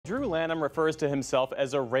Drew Lanham refers to himself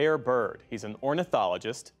as a rare bird. He's an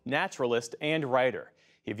ornithologist, naturalist, and writer.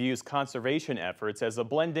 He views conservation efforts as a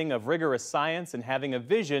blending of rigorous science and having a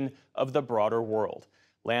vision of the broader world.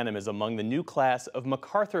 Lanham is among the new class of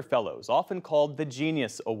MacArthur Fellows, often called the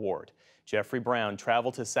Genius Award. Jeffrey Brown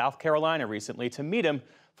traveled to South Carolina recently to meet him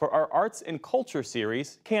for our Arts and Culture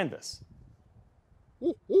series, Canvas.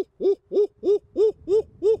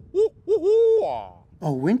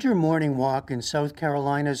 A winter morning walk in South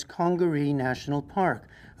Carolina's Congaree National Park,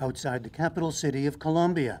 outside the capital city of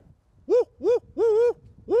Columbia.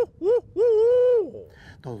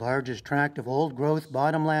 The largest tract of old-growth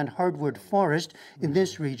bottomland hardwood forest in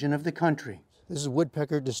this region of the country. This is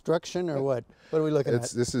woodpecker destruction, or what? What are we looking at?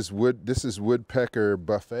 This is woodpecker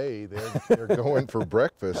buffet. They're going for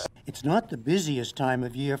breakfast. It's not the busiest time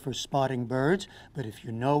of year for spotting birds, but if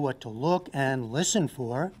you know what to look and listen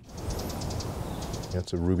for.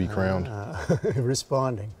 It's a ruby crowned.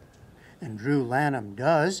 Responding. And Drew Lanham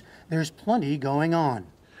does. There's plenty going on.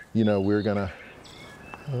 You know, we're gonna.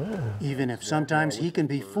 Even if sometimes he can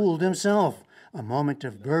be fooled himself. A moment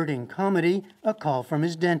of birding comedy, a call from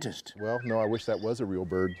his dentist. Well, no, I wish that was a real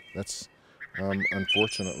bird. That's,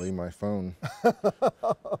 unfortunately, my phone.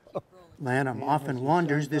 Lanham often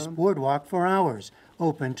wanders this boardwalk for hours,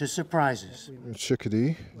 open to surprises.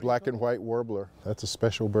 Chickadee, black and white warbler. That's a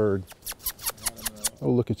special bird. Oh,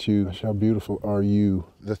 look at you. How beautiful are you?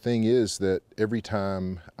 The thing is that every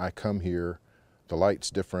time I come here, the light's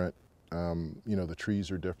different. You know, the trees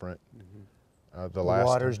are different. The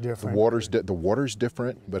water's different. The water's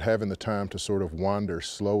different, but having the time to sort of wander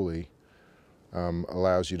slowly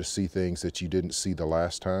allows you to see things that you didn't see the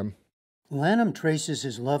last time. Lanham traces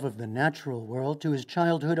his love of the natural world to his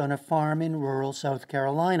childhood on a farm in rural South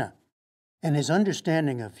Carolina, and his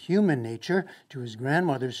understanding of human nature to his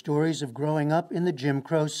grandmother's stories of growing up in the Jim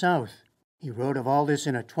Crow South. He wrote of all this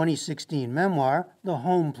in a 2016 memoir, The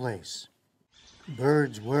Home Place.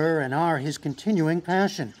 Birds were and are his continuing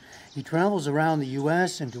passion. He travels around the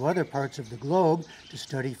U.S. and to other parts of the globe to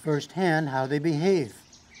study firsthand how they behave.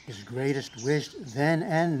 His greatest wish then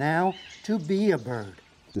and now, to be a bird.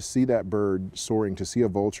 To see that bird soaring, to see a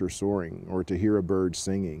vulture soaring, or to hear a bird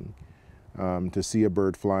singing, to see a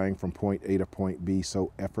bird flying from point A to point B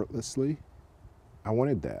so effortlessly, I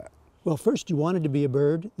wanted that. Well, first you wanted to be a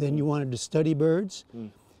bird, then you wanted to study birds.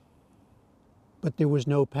 But there was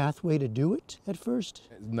no pathway to do it at first?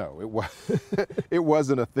 No, it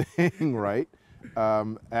wasn't a thing, right?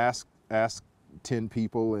 Ask 10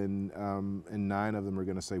 people and 9 of them are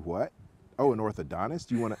gonna say, what? Oh, an orthodontist?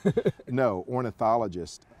 You wanna? No,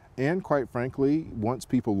 ornithologist. And quite frankly, once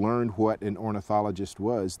people learned what an ornithologist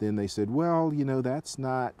was, then they said, well, you know, that's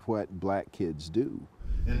not what black kids do.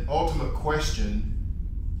 An ultimate question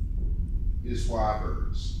is why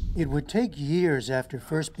birds? It would take years after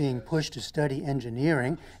first being pushed to study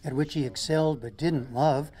engineering, at which he excelled but didn't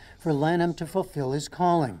love, for Lanham to fulfill his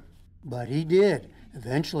calling. But he did,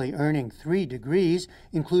 eventually earning 3 degrees,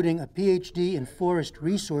 including a PhD in forest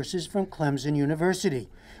resources from Clemson University,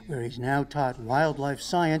 where he's now taught wildlife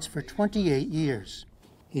science for 28 years.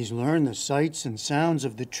 He's learned the sights and sounds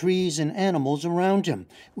of the trees and animals around him,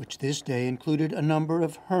 which this day included a number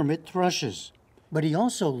of hermit thrushes. But he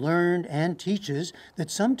also learned and teaches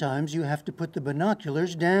that sometimes you have to put the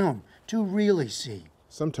binoculars down to really see.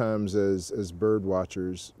 Sometimes as bird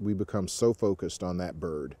watchers, we become so focused on that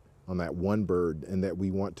bird, on that one bird, and that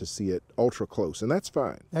we want to see it ultra close, and that's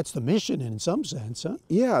fine. That's the mission in some sense, huh?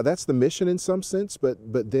 Yeah, that's the mission in some sense, but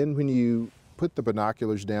then when you put the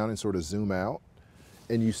binoculars down and sort of zoom out,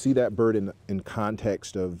 and you see that bird in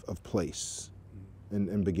context of place,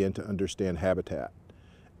 and begin to understand habitat,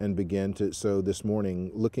 and begin to, so this morning,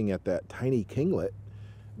 looking at that tiny kinglet,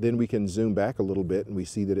 then we can zoom back a little bit and we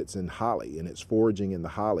see that it's in holly and it's foraging in the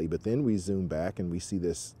holly, but then we zoom back and we see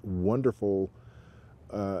this wonderful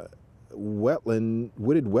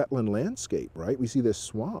wooded wetland landscape, right? We see this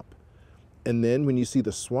swamp. And then when you see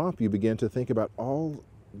the swamp, you begin to think about all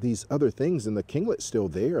these other things, and the kinglet's still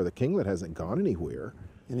there. The kinglet hasn't gone anywhere.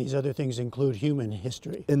 And these other things include human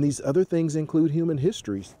history. And these other things include human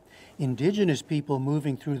histories. Indigenous people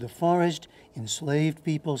moving through the forest, enslaved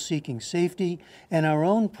people seeking safety, and our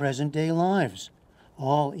own present-day lives,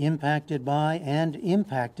 all impacted by and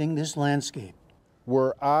impacting this landscape.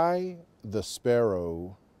 Were I the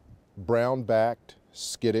sparrow, brown-backed,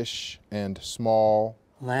 skittish, and small,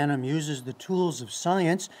 Lanham uses the tools of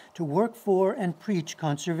science to work for and preach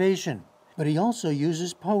conservation, but he also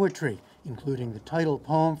uses poetry, including the title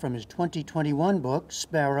poem from his 2021 book,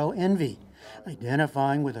 Sparrow Envy,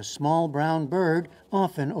 identifying with a small brown bird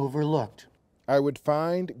often overlooked. I would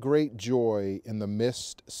find great joy in the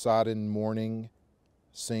mist-sodden morning,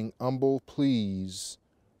 sing humble pleas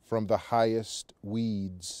from the highest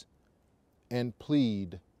weeds, and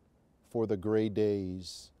plead for the gray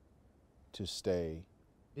days to stay.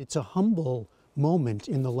 It's a humble moment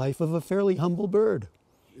in the life of a fairly humble bird.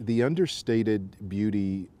 The understated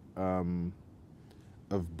beauty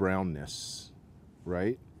of brownness,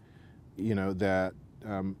 right? You know, that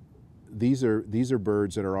these are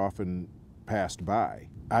birds that are often passed by.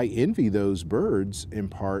 I envy those birds in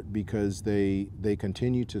part because they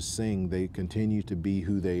continue to sing, they continue to be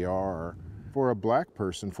who they are. For a black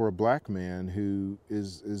person, for a black man who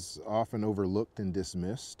is often overlooked and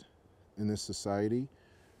dismissed in this society,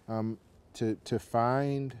 to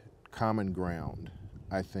find common ground,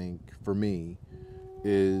 I think, for me,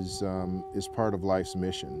 is part of life's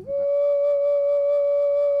mission.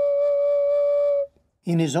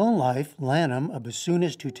 In his own life, Lanham, a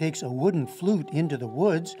bassoonist who takes a wooden flute into the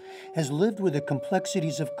woods, has lived with the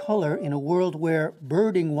complexities of color in a world where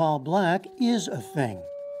birding while black is a thing.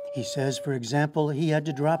 He says, for example, he had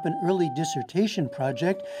to drop an early dissertation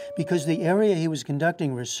project because the area he was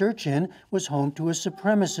conducting research in was home to a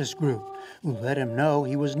supremacist group who let him know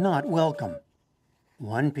he was not welcome.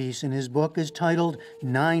 One piece in his book is titled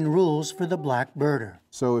 9 Rules for the Black Birder.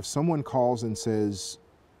 So if someone calls and says,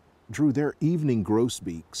 Drew, there are evening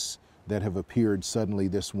grosbeaks that have appeared suddenly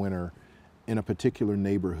this winter in a particular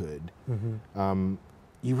neighborhood.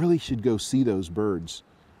 You really should go see those birds.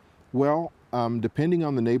 Well, depending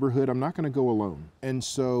on the neighborhood, I'm not going to go alone. And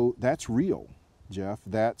so that's real, Jeff.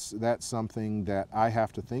 That's something that I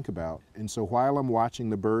have to think about. And so while I'm watching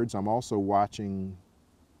the birds, I'm also watching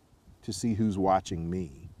to see who's watching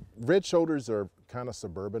me. Red shoulders are kind of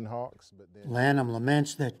suburban hawks. But then Lanham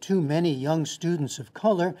laments that too many young students of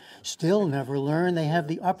color still never learn they have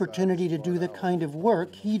the opportunity to do the kind of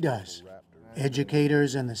work he does.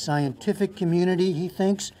 Educators and the scientific community, he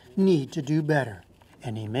thinks, need to do better.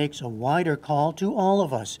 And he makes a wider call to all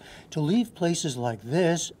of us to leave places like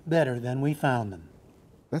this better than we found them.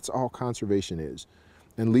 That's all conservation is.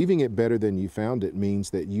 And leaving it better than you found it means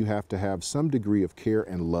that you have to have some degree of care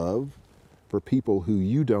and love for people who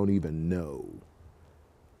you don't even know.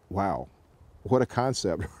 Wow, what a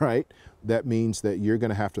concept, right? That means that you're going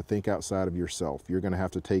to have to think outside of yourself. You're going to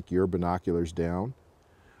have to take your binoculars down,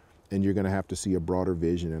 and you're going to have to see a broader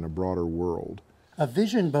vision and a broader world. A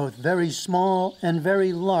vision both very small and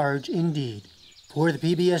very large indeed. For the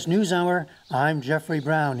PBS NewsHour, I'm Jeffrey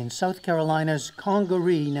Brown in South Carolina's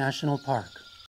Congaree National Park.